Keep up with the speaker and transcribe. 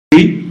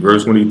Read.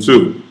 Verse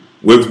 22.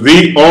 With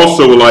thee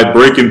also will I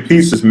break in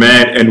pieces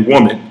man and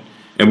woman,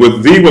 and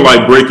with thee will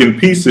I break in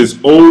pieces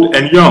old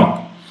and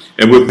young,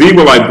 and with thee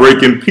will I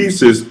break in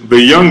pieces the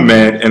young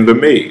man and the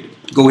maid.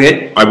 Go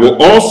ahead. I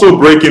will also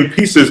break in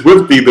pieces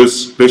with thee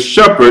the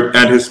shepherd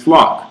and his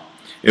flock,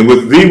 and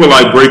with thee will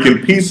I break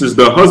in pieces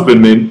the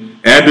husbandman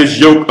and his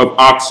yoke of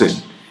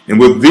oxen, and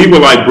with thee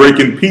will I break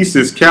in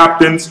pieces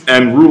captains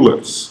and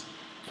rulers.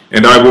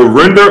 And I will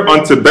render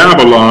unto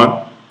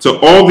Babylon, to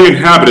all the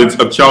inhabitants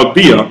of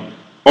Chaldea,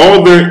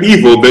 all their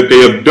evil that they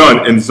have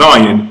done in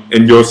Zion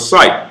in your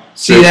sight.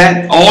 See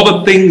that? All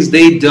the things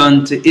they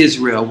done to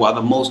Israel while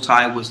the Most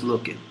High was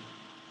looking.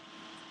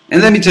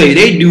 And let me tell you,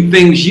 they do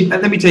things,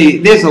 let me tell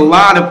you, there's a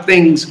lot of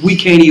things we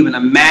can't even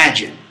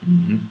imagine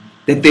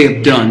that they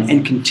have done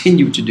and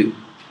continue to do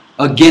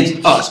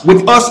against us,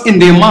 with us in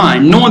their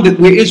mind, knowing that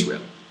we're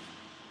Israel.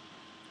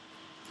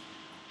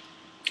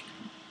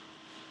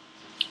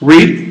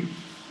 Read.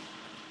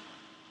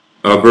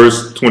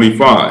 Verse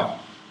 25.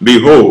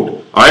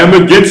 Behold, I am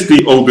against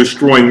thee, O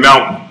destroying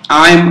mountain.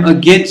 I am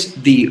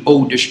against thee,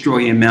 O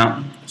destroying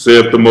mountain,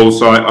 saith the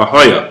Most High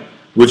Ahiah,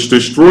 which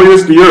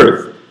destroyest the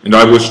earth, and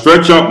I will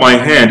stretch out my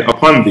hand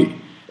upon thee,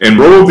 and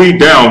roll thee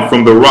down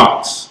from the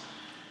rocks,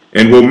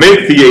 and will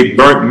make thee a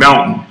burnt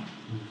mountain.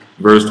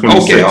 Verse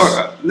 26. Okay, all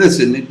right.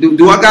 Listen,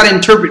 do I got to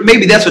interpret?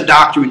 Maybe that's a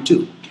doctrine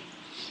too.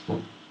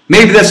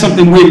 Maybe that's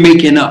something we're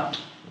making up.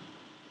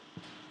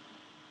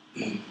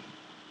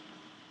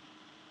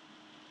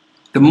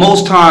 The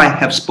Most High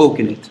have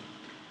spoken it.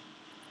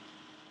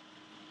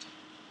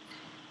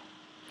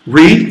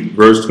 Read.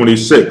 Verse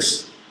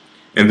 26.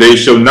 And they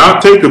shall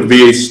not take of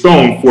thee a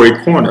stone for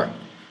a corner,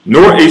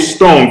 nor a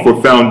stone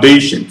for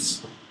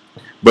foundations,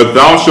 but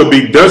thou shalt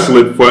be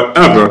desolate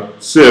forever,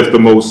 saith the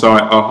Most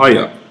High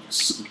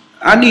Ahiah.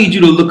 I need you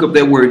to look up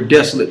that word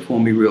desolate for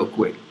me real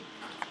quick.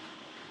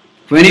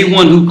 For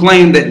anyone who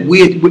claimed that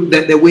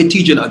we're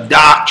teaching a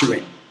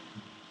doctrine,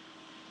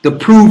 to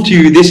prove to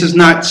you this is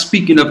not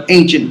speaking of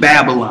ancient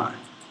Babylon.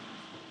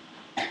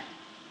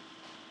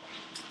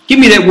 Give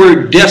me that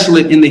word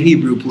desolate in the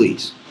Hebrew,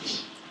 please,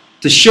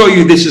 to show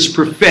you this is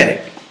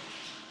prophetic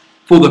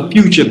for the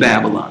future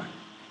Babylon.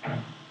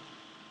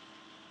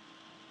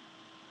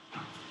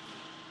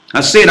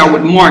 I said I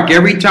would mark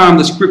every time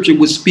the scripture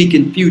was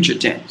speaking future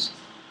tense.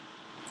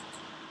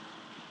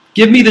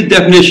 Give me the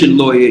definition,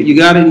 lawyer. You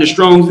got it in the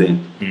Strong's there?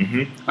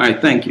 All right,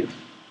 thank you.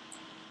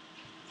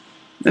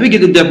 Let me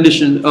get the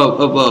definition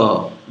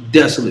of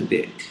desolate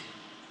there.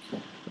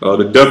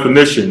 The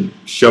definition,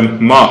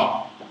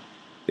 Shemma,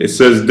 it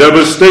says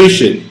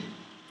devastation,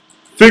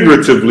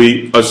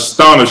 figuratively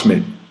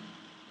astonishment,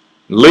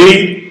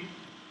 laid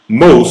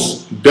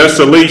most,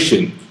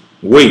 desolation,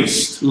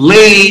 waste.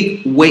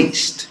 Laid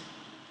waste.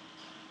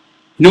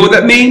 You know what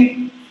that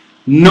means?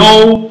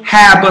 No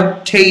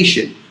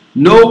habitation.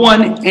 No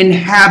one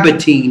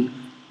inhabiting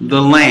the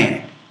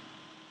land.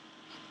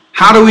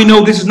 How do we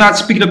know this is not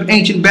speaking of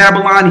ancient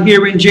Babylon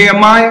here in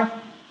Jeremiah?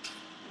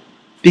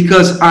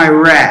 Because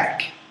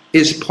Iraq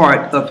is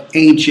part of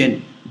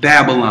ancient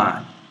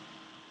Babylon.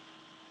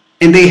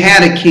 And they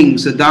had a king,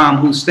 Saddam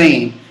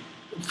Hussein,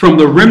 from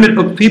the remnant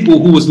of people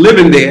who was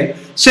living there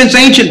since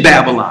ancient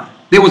Babylon.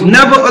 There was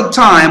never a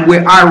time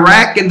where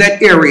Iraq and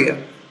that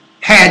area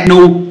had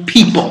no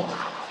people.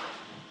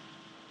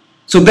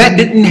 So that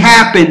didn't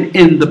happen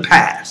in the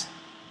past.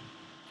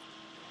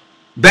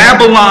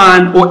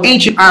 Babylon or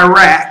ancient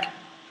Iraq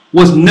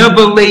was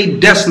never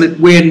laid desolate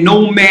where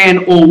no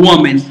man or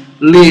woman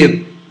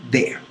lived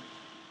there.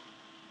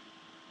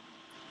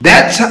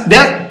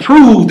 That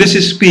proves this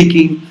is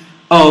speaking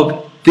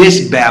of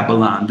this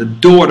Babylon, the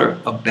daughter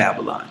of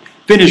Babylon.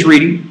 Finish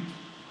reading.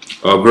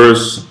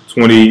 Verse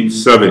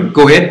 27.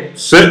 Go ahead.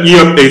 Set ye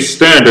up a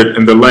standard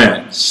in the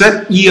land.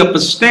 Set ye up a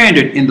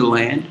standard in the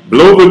land.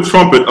 Blow the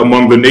trumpet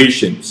among the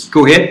nations.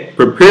 Go ahead.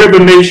 Prepare the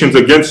nations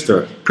against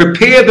her.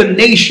 Prepare the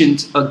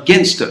nations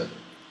against her.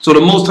 So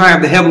the Most High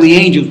of the heavenly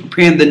angels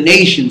preparing the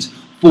nations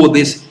for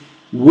this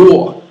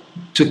war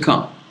to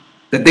come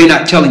that they're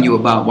not telling you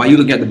about while you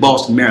look at the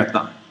Boston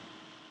Marathon.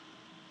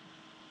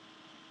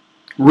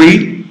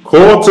 Read.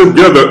 Call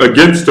together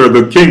against her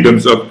the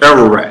kingdoms of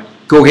Ararat.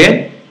 Go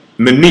ahead.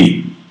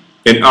 Meni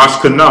and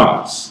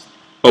Ashkenaz.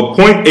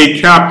 Appoint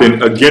a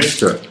captain against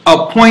her.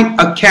 Appoint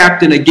a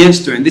captain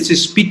against her. And this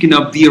is speaking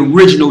of the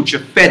original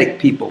Japhetic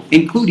people,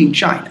 including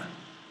China.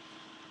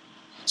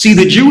 See,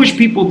 the Jewish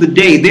people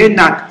today, they're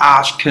not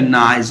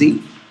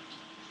Ashkenazi.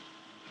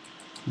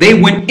 They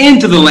went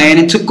into the land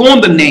and took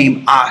on the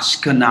name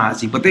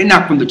Ashkenazi, but they're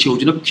not from the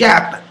children of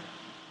Japheth.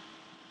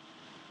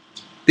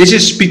 This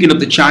is speaking of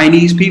the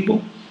Chinese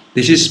people.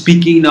 This is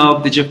speaking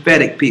of the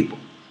Japhetic people.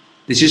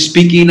 This is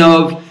speaking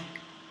of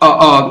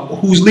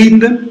who's leading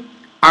them?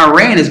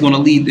 Iran is going to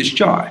lead this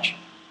charge.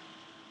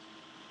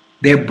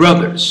 They're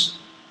brothers.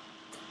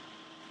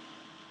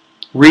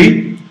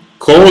 Read.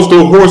 Cause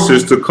the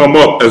horses to come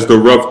up as the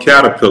rough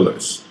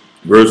caterpillars.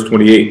 Verse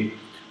 28.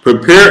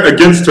 Prepare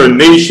against her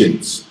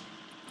nations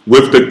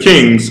with the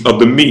kings of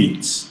the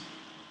Medes.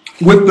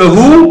 With the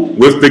who?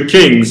 With the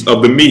kings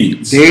of the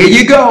Medes. There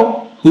you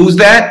go. Who's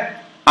that?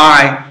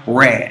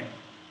 Iran.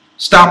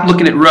 Stop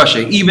looking at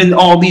Russia. Even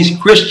all these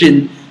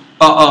Christian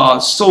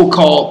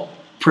so-called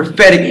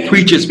prophetic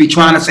preachers be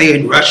trying to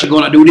say, Russia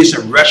going to do this,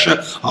 and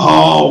Russia,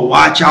 oh,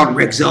 watch out,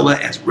 Rexilla,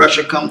 as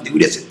Russia come do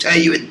this and tell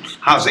you in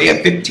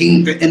Hosea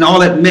 15 and all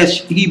that mess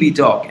he be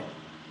talking.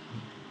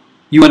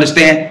 You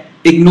understand?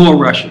 Ignore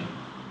Russia.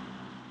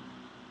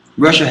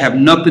 Russia have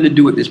nothing to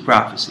do with this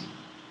prophecy.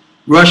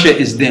 Russia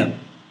is them.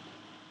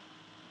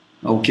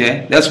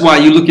 Okay? That's why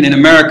you're looking in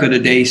America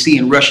today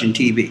seeing Russian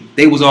TV.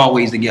 They was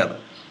always together.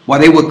 While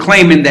they were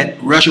claiming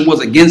that Russia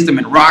was against them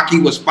and Rocky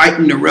was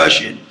fighting the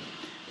Russian,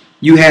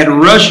 you had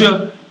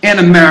Russia and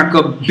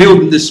America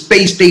building the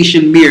space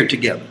station Mir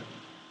together.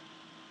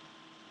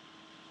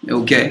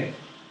 Okay?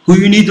 Who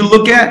you need to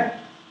look at?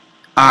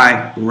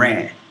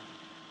 Iran,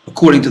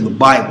 according to the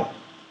Bible.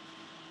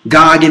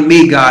 Gog and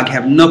Magog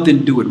have nothing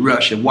to do with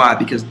Russia. Why?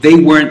 Because they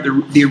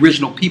weren't the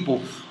original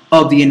people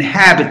of the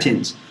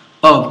inhabitants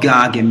of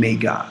Gog and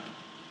Magog.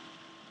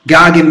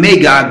 Gog and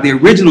Magog, the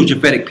original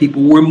Japhetic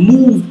people, were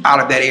moved out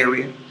of that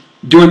area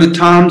during the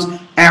times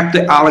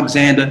after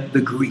Alexander the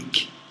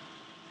Greek.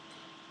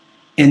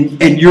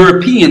 And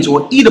Europeans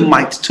or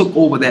Edomites took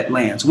over that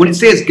land. So when it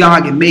says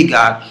Gog and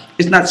Magog,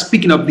 it's not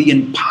speaking of the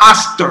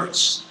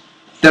imposters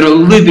that are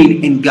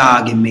living in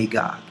Gog and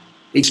Magog.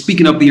 It's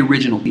speaking of the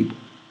original people.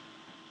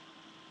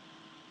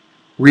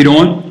 Read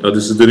on.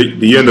 This is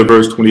the end of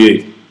verse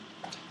 28.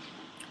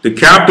 The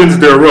captains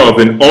thereof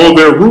and all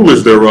their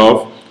rulers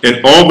thereof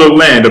and all the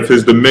land of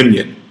his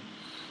dominion.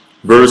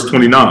 Verse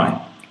 29.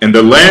 And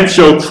the land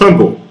shall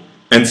tremble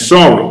and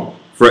sorrow,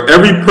 for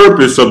every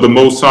purpose of the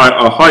Most High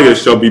Ahijah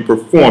shall be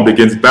performed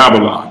against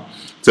Babylon,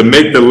 to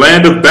make the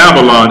land of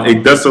Babylon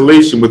a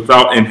desolation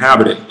without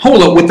inhabitant.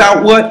 Hold up,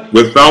 without what?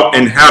 Without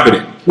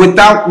inhabitant.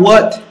 Without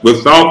what?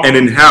 Without an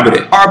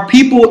inhabitant. Are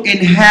people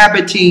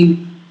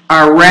inhabiting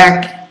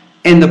Iraq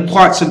and the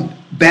parts of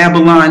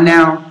Babylon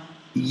now?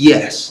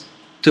 Yes.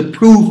 To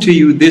prove to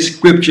you this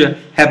scripture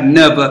have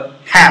never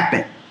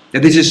happened.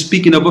 That this is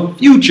speaking of a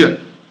future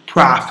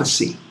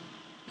prophecy.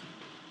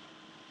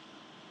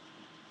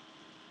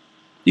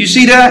 You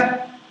see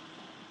that?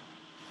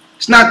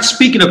 It's not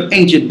speaking of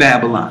ancient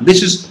Babylon.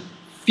 This is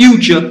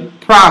future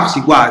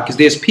prophecy. Why? Because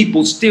there's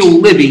people still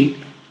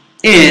living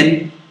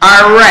in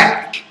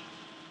Iraq,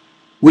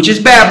 which is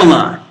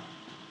Babylon,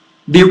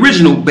 the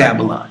original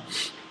Babylon.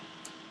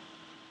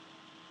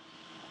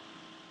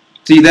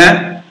 See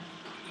that?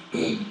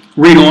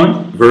 Read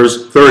on.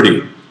 Verse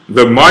 30.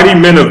 The mighty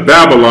men of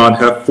Babylon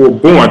have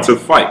forborne to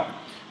fight.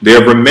 They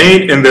have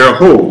remained in their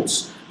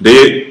holds.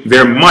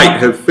 Their might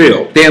have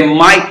failed. Their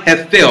might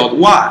have failed.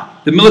 Why?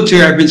 The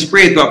military have been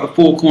spread throughout the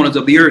four corners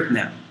of the earth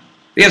now.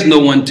 There's no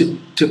one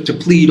to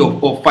plead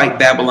or fight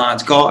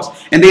Babylon's cause.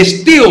 And they're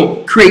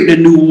still creating a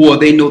new war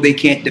they know they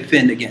can't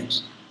defend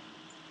against.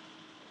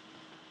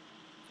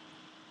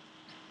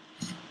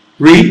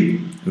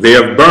 Read. They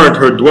have burned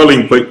her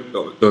dwelling place.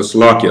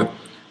 Slakia.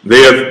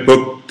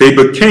 They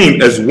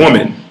became as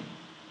women.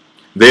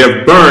 They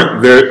have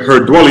burnt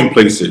her dwelling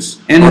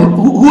places. And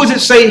who does it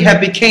say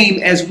have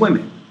became as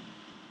women?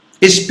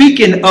 It's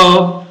speaking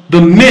of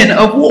the men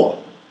of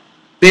war.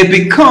 They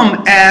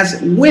become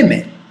as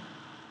women.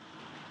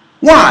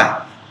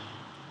 Why?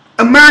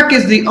 America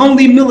is the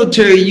only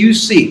military you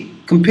see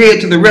compared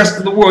to the rest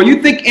of the world.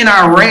 You think in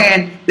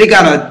Iran they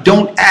got a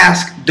don't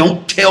ask,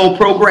 don't tell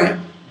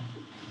program?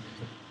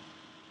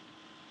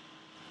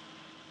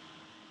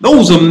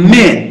 Those are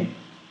men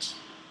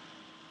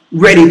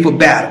ready for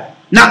battle.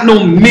 Not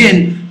no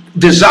men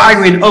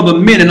desiring other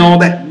men and all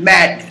that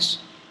madness.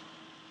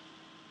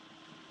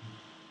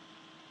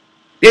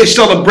 They're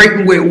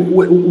celebrating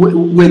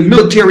where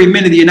military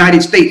men of the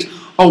United States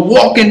are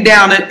walking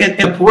down in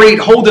a parade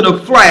holding a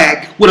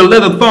flag with a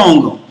leather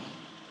thong on.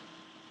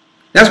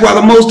 That's why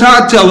the Most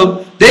High tell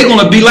them they're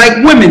going to be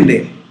like women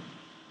there.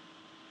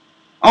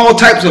 All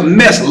types of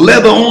mess,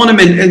 leather on them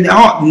and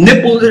all,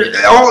 nipples,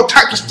 all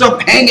types of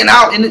stuff hanging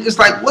out. And it's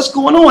like, what's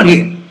going on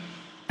here?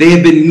 They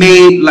have been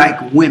made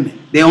like women.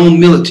 Their own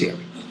military.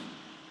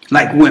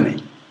 Like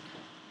women.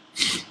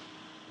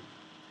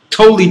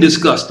 Totally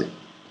disgusted.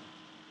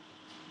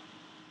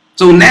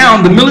 So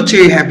now the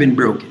military have been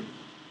broken.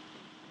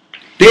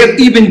 They have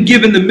even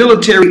given the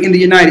military in the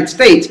United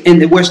States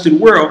and the Western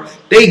world,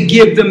 they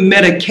give them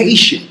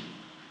medication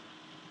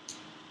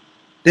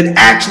that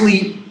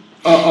actually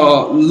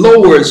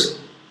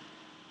lowers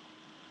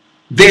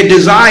their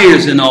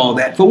desires and all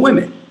that for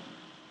women.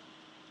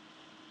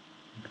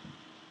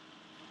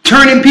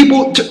 Turning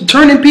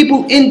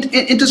people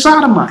into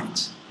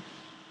sodomites.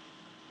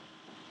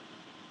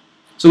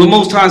 So the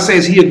Most High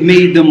says he have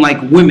made them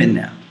like women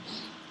now.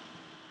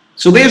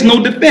 So there's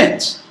no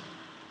defense.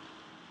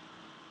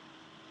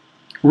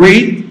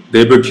 Read.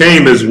 They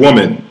became as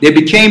women. They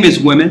became as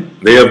women.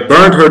 They have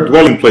burnt her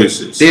dwelling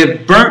places. They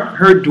have burnt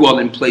her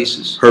dwelling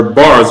places. Her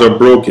bars are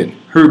broken.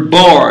 Her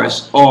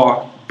bars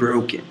are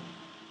broken.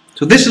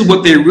 So this is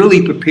what they're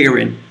really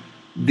preparing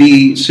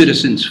the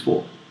citizens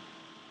for.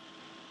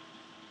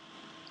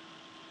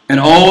 An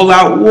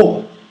all-out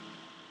war.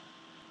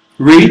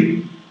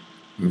 Read.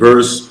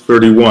 Verse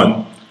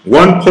 31.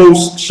 One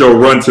post shall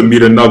run to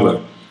meet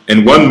another,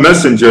 and one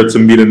messenger to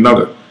meet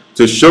another,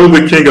 to show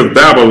the king of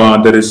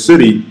Babylon that his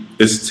city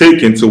is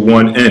taken to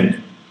one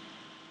end,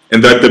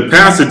 and that the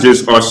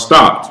passages are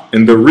stopped,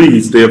 and the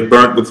reeds they have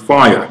burnt with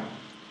fire.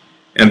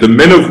 And the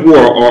men of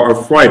war are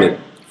affrighted,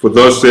 for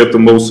thus saith the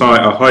Most High,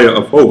 Ahiah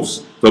of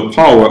hosts, the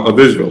power of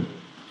Israel.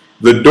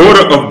 The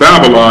daughter of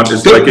Babylon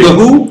is like a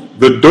who?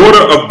 The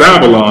daughter of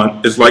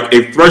Babylon is like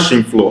a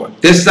threshing floor.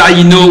 This is how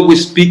you know we're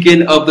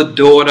speaking of the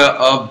daughter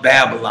of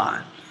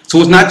Babylon. So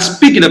it's not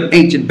speaking of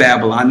ancient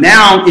Babylon.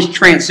 Now it's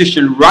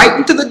transitioned right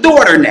into the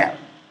daughter now,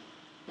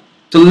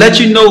 to let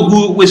you know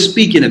who it was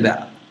speaking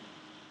about.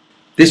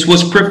 This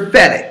was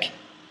prophetic.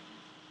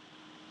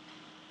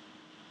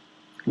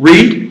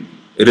 Read.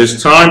 It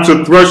is time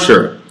to thresh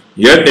her,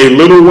 yet a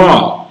little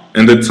while,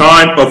 and the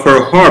time of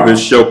her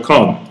harvest shall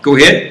come. Go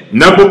ahead.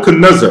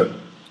 Nebuchadnezzar,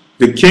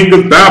 the king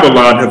of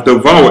Babylon, hath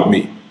devoured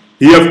me.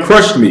 He hath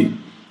crushed me.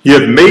 He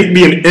hath made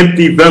me an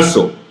empty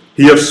vessel.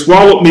 He hath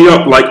swallowed me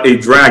up like a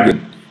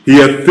dragon. He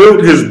hath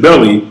filled his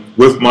belly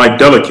with my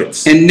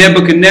delicates. And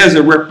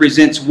Nebuchadnezzar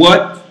represents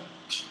what?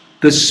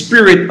 The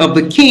spirit of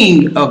the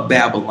king of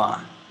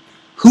Babylon.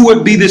 Who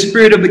would be the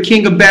spirit of the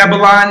king of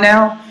Babylon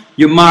now?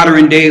 Your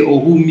modern day,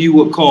 or whom you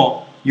would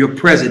call your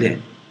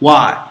president.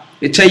 Why?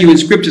 They tell you in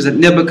scriptures that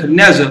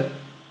Nebuchadnezzar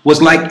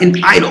was like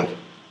an idol,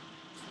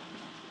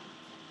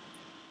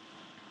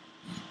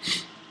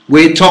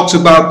 where it talks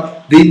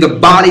about the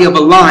body of a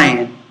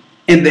lion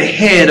and the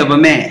head of a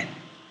man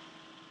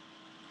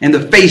and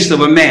the face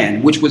of a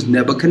man, which was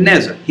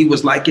Nebuchadnezzar. He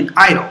was like an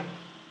idol.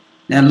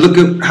 Now look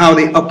at how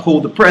they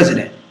uphold the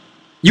president.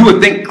 You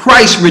would think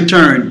Christ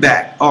returned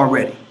back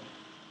already.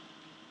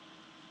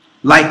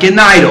 Like an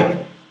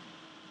idol.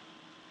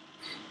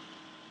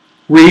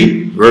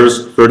 Read.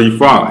 Verse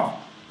 35.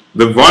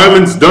 The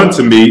violence done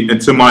to me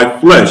and to my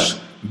flesh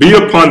be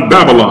upon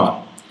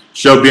Babylon,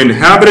 shall the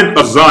inhabitant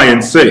of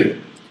Zion say,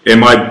 and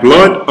my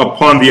blood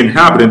upon the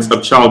inhabitants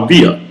of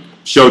Chaldea,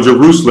 shall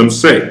Jerusalem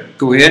say.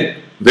 Go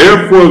ahead.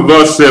 Therefore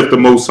thus saith the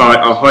Most High,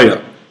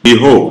 Ahiah,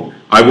 behold,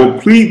 I will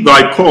plead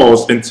thy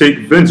cause and take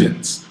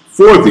vengeance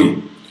for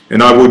thee,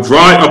 and I will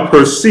dry up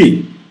her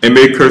sea and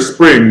make her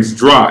springs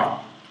dry.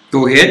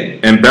 Go ahead.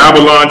 And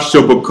Babylon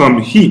shall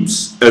become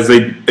heaps as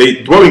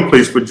a dwelling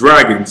place for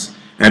dragons,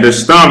 and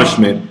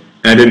astonishment,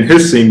 and an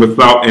hissing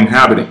without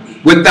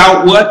inhabiting.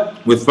 Without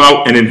what?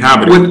 Without an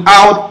inhabitant.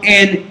 Without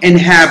an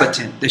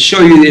inhabitant. To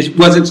show you this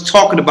wasn't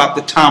talking about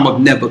the time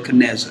of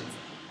Nebuchadnezzar,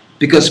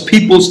 because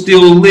people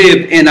still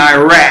live in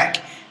Iraq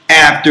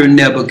after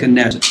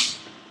Nebuchadnezzar.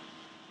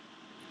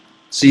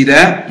 See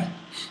that?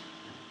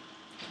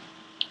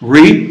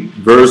 Read.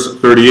 Verse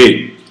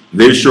 38.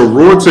 They shall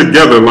roar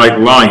together like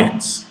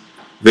lions.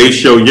 They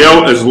shall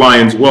yell as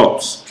lions'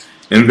 whelps.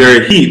 In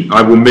their heat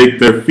I will make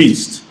their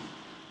feast,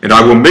 and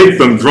I will make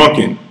them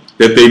drunken,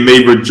 that they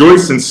may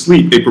rejoice and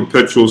sleep a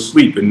perpetual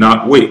sleep and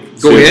not wake,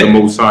 saith the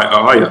Most High,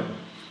 Ahiah.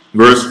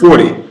 Verse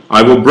 40.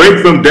 I will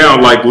break them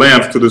down like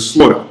lambs to the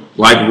slaughter,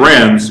 like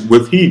rams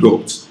with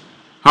he-goats.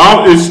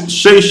 How is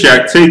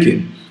Shashak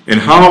taken,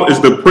 and how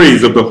is the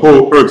praise of the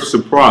whole earth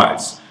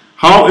surprised?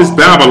 How is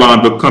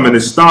Babylon become an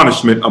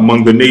astonishment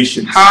among the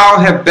nations? How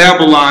have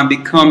Babylon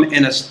become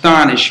an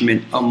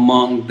astonishment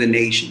among the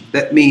nations?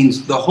 That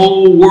means the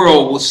whole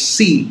world will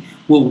see,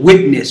 will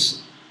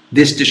witness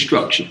this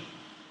destruction.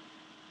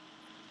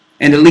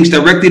 And it links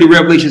directly to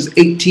Revelations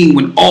 18,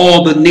 when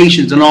all the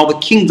nations and all the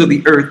kings of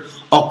the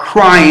earth are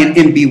crying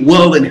and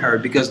bewailing her,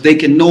 because they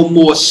can no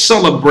more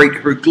celebrate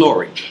her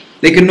glory.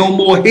 They can no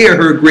more hear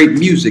her great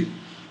music,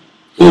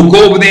 or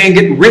go over there and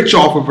get rich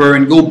off of her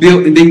and go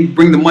build and then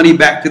bring the money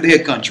back to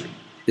their country.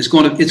 It's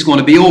going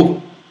to be over.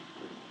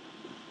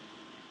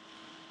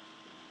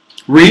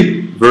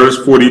 Read.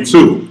 Verse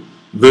 42.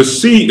 The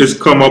sea is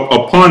come up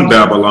upon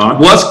Babylon.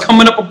 What's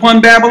coming up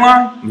upon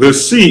Babylon? The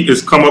sea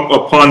is come up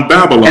upon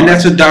Babylon. And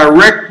that's a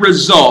direct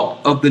result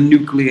of the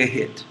nuclear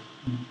hit.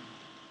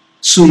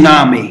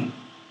 Tsunami.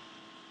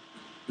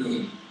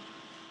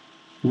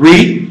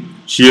 Read.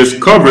 She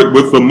is covered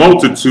with the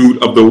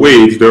multitude of the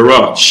waves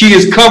thereof. She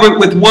is covered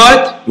with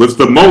what? With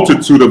the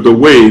multitude of the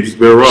waves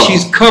thereof.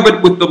 She's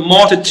covered with the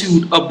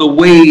multitude of the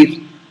waves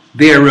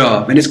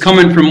thereof. And it's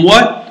coming from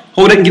what?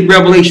 Hold it and get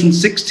Revelation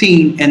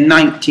 16 and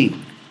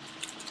 19.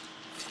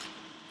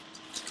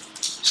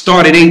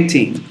 Start at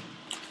 18.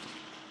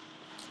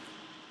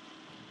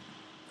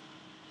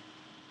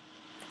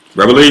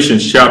 Revelation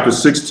chapter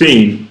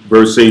 16,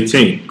 verse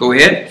 18. Go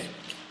ahead.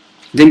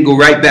 Then go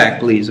right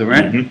back, please, all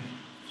right? Mm-hmm.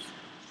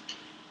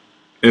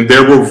 And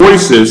there were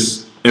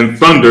voices and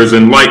thunders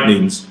and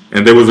lightnings,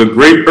 and there was a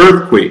great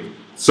earthquake,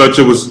 such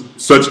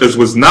as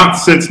was not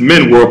since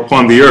men were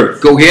upon the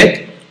earth. Go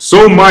ahead.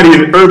 So mighty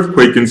an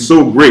earthquake and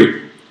so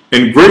great,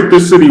 and great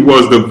the city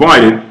was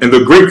divided, and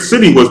the great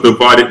city was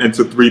divided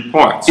into 3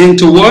 parts.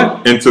 Into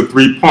what? Into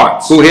 3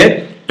 parts. Go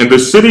ahead. And the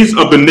cities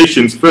of the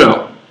nations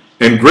fell,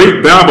 and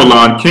great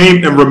Babylon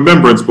came in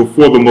remembrance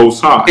before the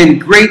Most High.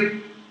 And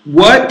great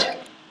what?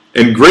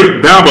 And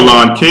great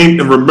Babylon came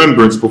in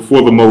remembrance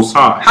before the Most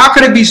High. How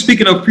could it be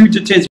speaking of future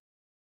tense?